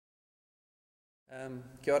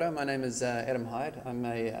Kia ora, my name is Adam Hyde. I'm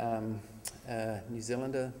a New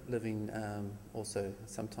Zealander living also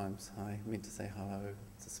sometimes, I meant to say hello,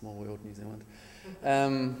 it's a small world, New Zealand.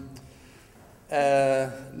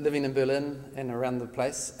 Living in Berlin and around the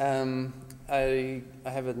place. I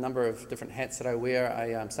have a number of different hats that I wear.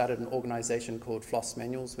 I started an organisation called Floss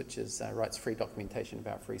Manuals, which writes free documentation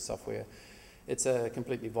about free software. It's a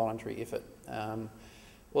completely voluntary effort.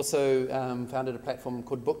 Also founded a platform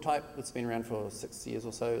called Booktype. It's been around for 6 years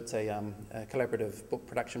or so. It's a collaborative book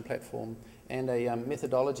production platform, and a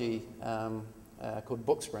methodology called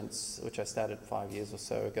Book Sprints, which I started 5 years or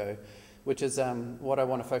so ago, which is what I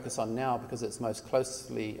want to focus on now because it's most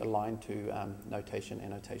closely aligned to notation,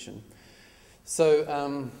 annotation.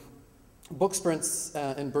 So Book Sprints,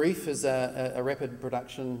 in brief, is a rapid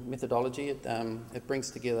production methodology. It brings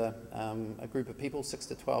together a group of people, 6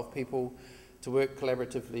 to 12 people, to work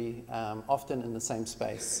collaboratively, often in the same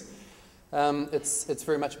space. It's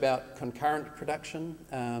very much about concurrent production.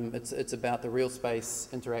 It's about the real space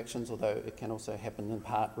interactions, although it can also happen in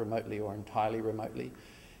part remotely or entirely remotely.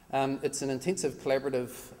 It's an intensive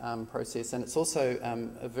collaborative process, and it's also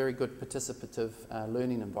a very good participative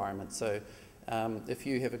learning environment. So if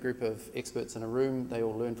you have a group of experts in a room, they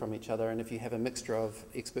all learn from each other, and if you have a mixture of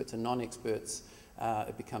experts and non-experts,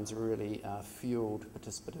 it becomes a really fueled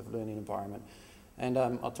participative learning environment. And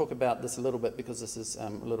I'll talk about this a little bit because this is a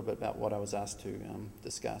little bit about what I was asked to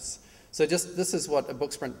discuss. So this is what a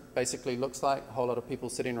book sprint basically looks like. A whole lot of people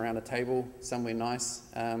sitting around a table somewhere nice,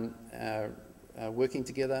 working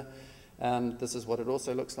together. This is what it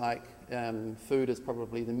also looks like. Food is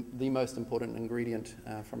probably the most important ingredient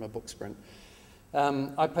from a book sprint.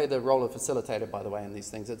 I play the role of facilitator, by the way, in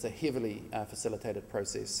these things. It's a heavily facilitated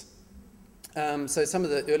process. So some of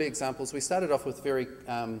the early examples, we started off with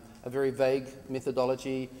a very vague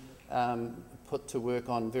methodology put to work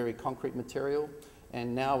on very concrete material,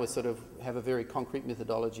 and now we sort of have a very concrete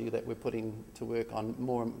methodology that we're putting to work on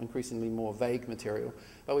increasingly more vague material.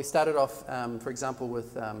 But we started off, for example,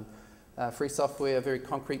 with free software, very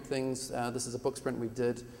concrete things. This is a book sprint we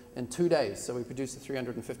did in 2 days. So we produced a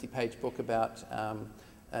 350-page book about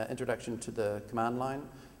introduction to the command line.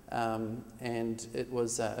 And it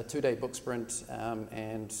was a 2-day book sprint,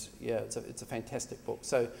 and yeah, it's a fantastic book.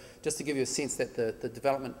 So just to give you a sense that the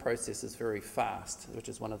development process is very fast, which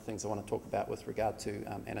is one of the things I want to talk about with regard to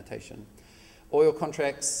annotation. Oil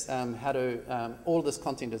contracts, all of this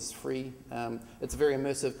content is free. It's a very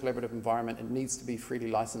immersive, collaborative environment. It needs to be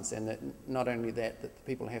freely licensed, and not only that the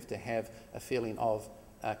people have to have a feeling of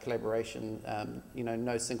collaboration,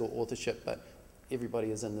 no single authorship, but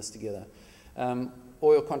everybody is in this together.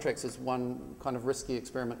 Oil contracts is one kind of risky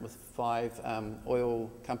experiment with 5 oil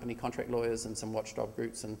company contract lawyers and some watchdog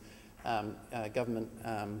groups and government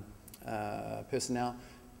personnel.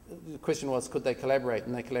 The question was, could they collaborate?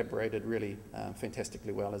 And they collaborated really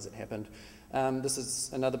fantastically well as it happened. This is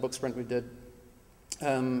another book sprint we did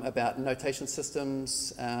about notation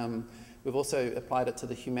systems. We've also applied it to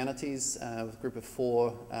the humanities with a group of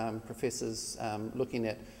 4 professors looking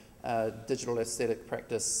at digital aesthetic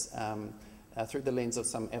practice through the lens of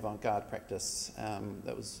some avant-garde practice.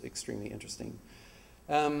 That was extremely interesting.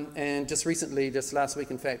 And just recently, just last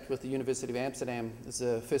week in fact, with the University of Amsterdam, there's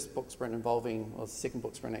the first book sprint involving, or the second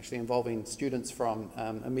book sprint actually, involving students from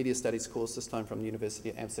a media studies course, this time from the University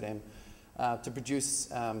of Amsterdam, to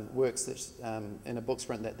produce works that, in a book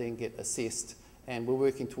sprint that then get assessed. And we're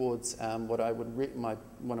working towards what I would,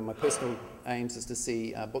 one of my personal aims is to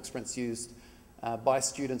see book sprints used by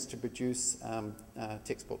students to produce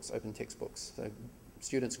textbooks, open textbooks. So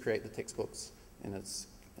students create the textbooks, and it's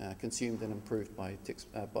consumed and improved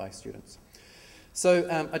by students. So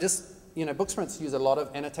book sprints use a lot of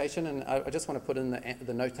annotation, and I just want to put in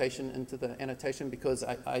the notation into the annotation because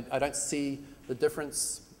I don't see the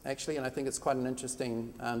difference actually, and I think it's quite an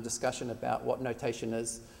interesting discussion about what notation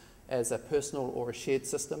is as a personal or a shared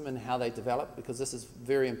system and how they develop, because this is a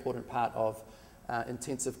very important part of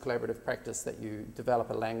intensive collaborative practice, that you develop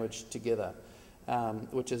a language together,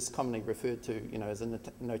 which is commonly referred to as a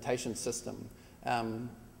notation system. And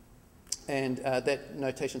that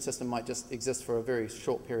notation system might just exist for a very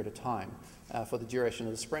short period of time for the duration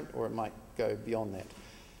of the sprint, or it might go beyond that.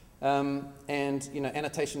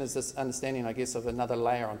 Annotation is this understanding, I guess, of another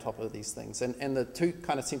layer on top of these things. And the two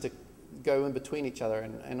kind of seem to go in between each other.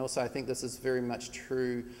 And also I think this is very much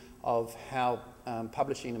true of how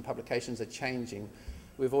publishing and publications are changing.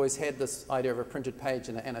 We've always had this idea of a printed page,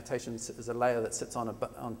 and an annotation is a layer that sits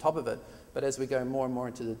on top of it. But as we go more and more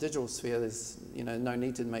into the digital sphere, there's no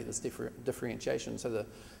need to make this differentiation. So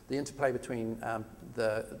the interplay between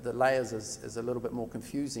the layers is a little bit more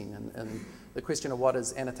confusing, and the question of what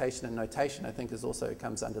is annotation and notation, I think, is also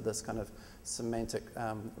comes under this kind of semantic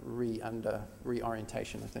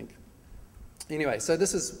reorientation, I think. Anyway, so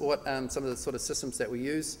this is what some of the sort of systems that we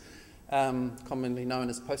use, commonly known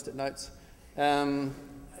as post-it notes. And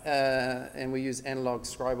we use analog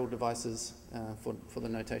scribal devices for the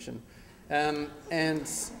notation. One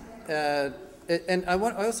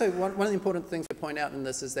of the important things to point out in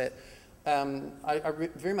this is that I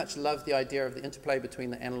very much love the idea of the interplay between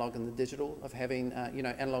the analog and the digital, of having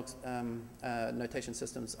analog notation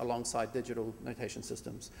systems alongside digital notation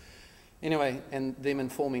systems. Anyway, and them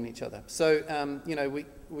informing each other. So,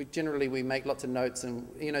 we generally make lots of notes, and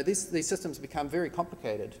these systems become very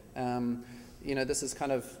complicated. This is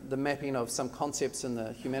kind of the mapping of some concepts in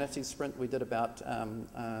the humanities sprint we did about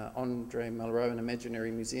Andre Malraux and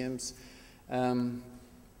imaginary museums.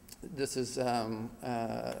 This is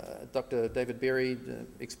Dr. David Berry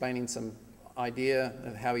explaining some idea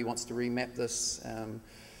of how he wants to remap this.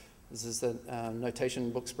 This is the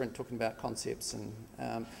notation book sprint talking about concepts,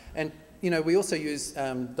 and we also use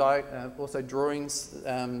also drawings.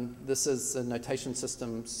 This is the notation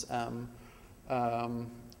systems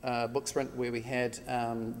book sprint where we had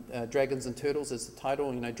dragons and turtles as the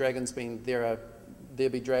title. Dragons being there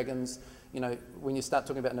be dragons. When you start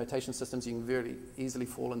talking about notation systems, you can very easily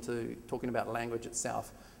fall into talking about language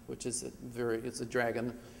itself, which is it's a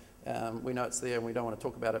dragon. We know it's there, and we don't want to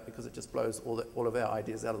talk about it because it just blows all of our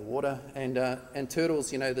ideas out of the water. And turtles,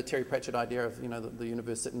 the Terry Pratchett idea of the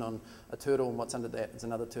universe sitting on a turtle, and what's under that is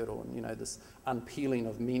another turtle, and this unpeeling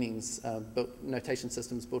of meanings, notation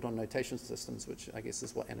systems built on notation systems, which I guess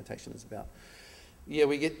is what annotation is about. Yeah,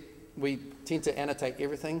 we tend to annotate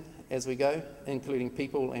everything as we go, including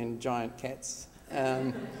people and giant cats.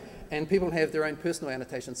 And people have their own personal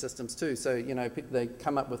annotation systems too. So they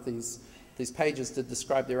come up with these pages to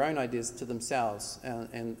describe their own ideas to themselves,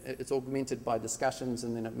 and it's augmented by discussions,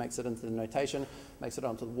 and then it makes it into the notation, makes it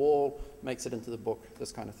onto the wall, makes it into the book,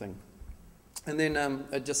 this kind of thing. And then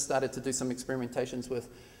I just started to do some experimentations with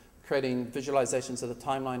creating visualizations of the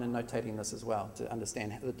timeline and notating this as well to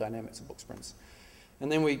understand the dynamics of book sprints.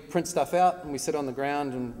 And then we print stuff out, and we sit on the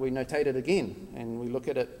ground, and we notate it again, and we look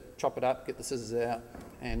at it, chop it up, get the scissors out,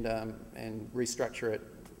 and restructure it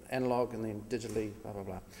analog and then digitally, blah, blah,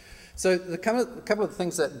 blah. So a couple of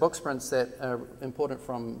things that book sprints that are important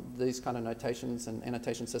from these kind of notations and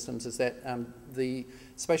annotation systems is that the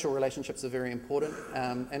spatial relationships are very important,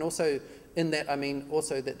 and also in that I mean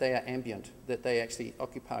also that they are ambient, that they actually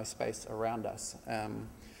occupy space around us.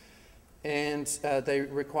 And they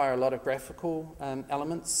require a lot of graphical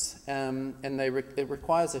elements, and it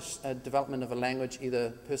requires a development of a language,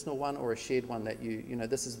 either personal one or a shared one that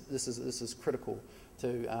this is critical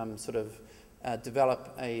to sort of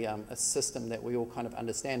develop a system that we all kind of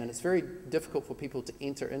understand. And it's very difficult for people to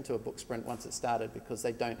enter into a book sprint once it's started because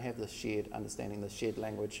they don't have the shared understanding, the shared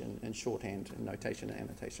language and shorthand and notation and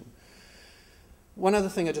annotation. One other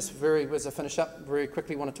thing as I finish up, very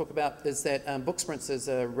quickly want to talk about is that book sprints is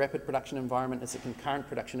a rapid production environment, it's a concurrent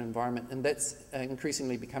production environment, and that's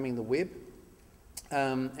increasingly becoming the web.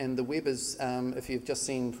 And the web is, if you've just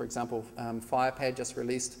seen, for example, Firepad just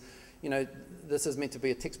released, this is meant to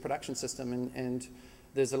be a text production system, and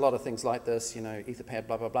there's a lot of things like this, Etherpad,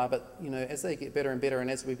 blah, blah, blah, but, as they get better and better,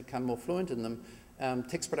 and as we become more fluent in them,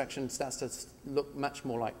 text production starts to look much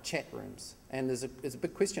more like chat rooms. And there's a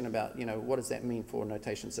big question about, what does that mean for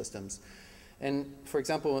notation systems? And for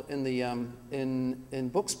example, in the in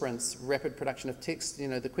book sprints, rapid production of text,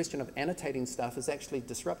 the question of annotating stuff is actually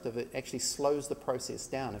disruptive. It actually slows the process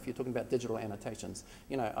down. If you're talking about digital annotations,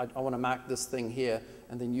 I want to mark this thing here,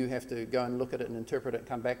 and then you have to go and look at it and interpret it and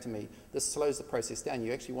come back to me. This slows the process down.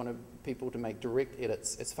 You actually want people to make direct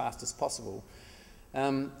edits as fast as possible.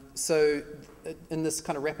 So in this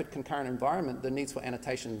kind of rapid concurrent environment, the needs for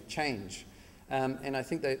annotation change. And I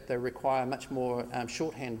think they require much more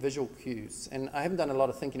shorthand visual cues. And I haven't done a lot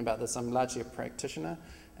of thinking about this. I'm largely a practitioner.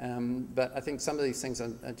 But I think some of these things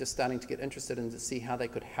are just starting to get interested in to see how they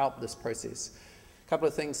could help this process. A couple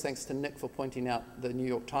of things, thanks to Nick for pointing out the New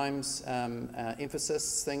York Times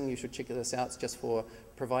emphasis thing. You should check this out. It's just for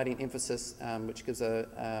providing emphasis, which gives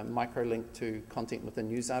a micro link to content within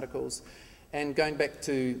news articles. And going back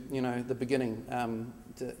to the beginning,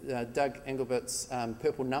 Doug Engelbert's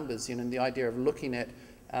purple numbers, the idea of looking at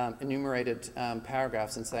enumerated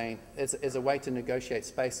paragraphs and saying, as a way to negotiate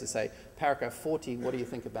space, to say, paragraph 40, what do you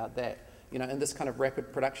think about that? In this kind of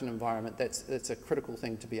rapid production environment, that's a critical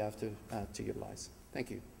thing to be able to utilize.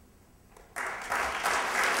 Thank you.